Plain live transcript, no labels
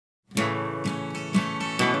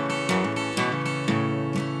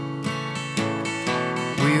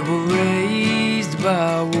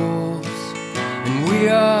by wolves, and we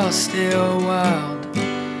are still wild,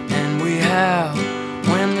 and we howl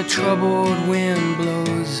when the troubled wind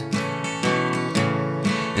blows.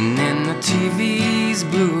 And in the TV's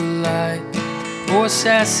blue light,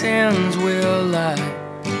 assassins will lie,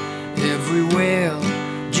 every wail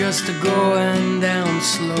just a going down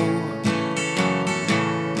slow.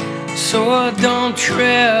 So don't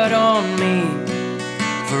tread on me,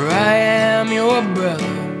 for I am your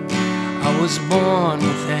brother. I was born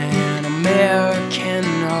with an American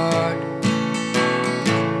heart.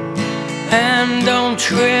 And don't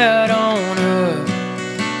tread on her,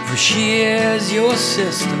 for she is your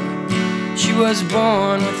sister. She was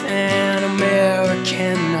born with an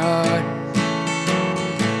American heart.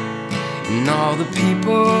 And all the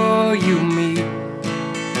people you meet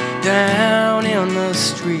down in the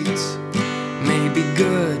streets may be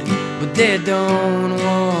good, but they don't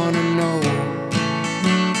wanna know.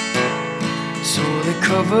 So they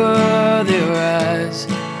cover their eyes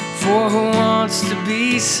for who wants to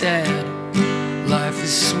be sad. Life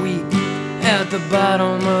is sweet at the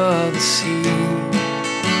bottom of the sea.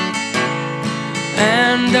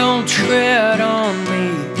 And don't tread on me,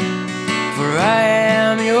 for I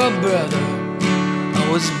am your brother. I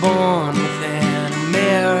was born with an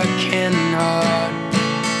American heart.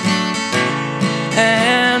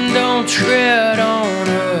 And don't tread on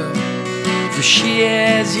her, for she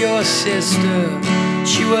is your sister.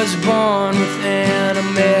 She was born with an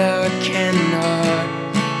American heart.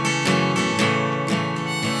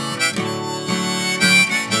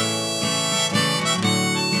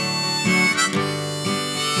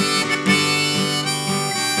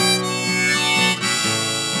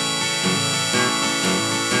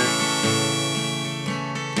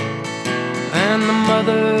 And the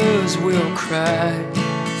mothers will cry,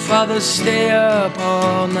 fathers stay up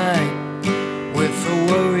all night with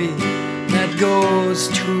a worry that goes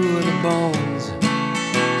to the bones.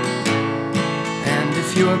 And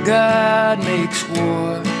if your God makes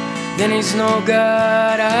war, then he's no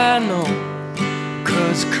God I know,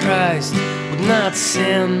 'cause Christ would not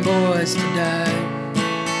send boys to die.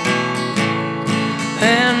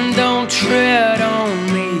 And don't tread on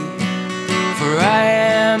me, for I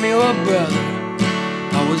am your brother.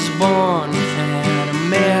 I was born with an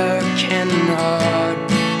American heart.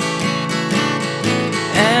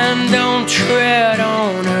 And don't tread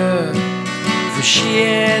on her, for she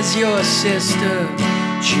is your sister.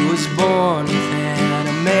 She was born with an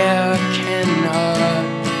American heart.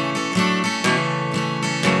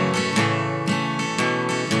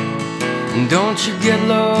 And don't you get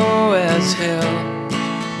low as hell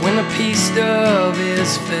when the peace dove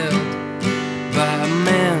is filled by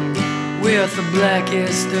men with the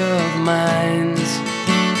blackest of minds.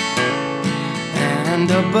 And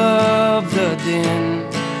above the din,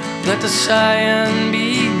 let the sighing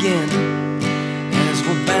begin, as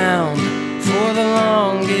we're bound for the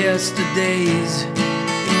longest of days.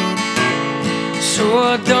 So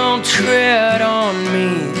don't tread on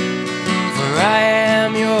me, for I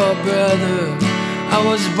am your brother. I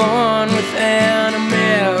was born with an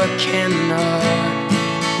American heart.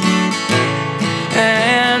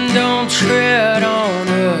 And don't tread on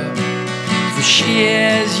her, for she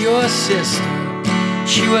is your sister.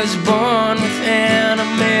 She was born with an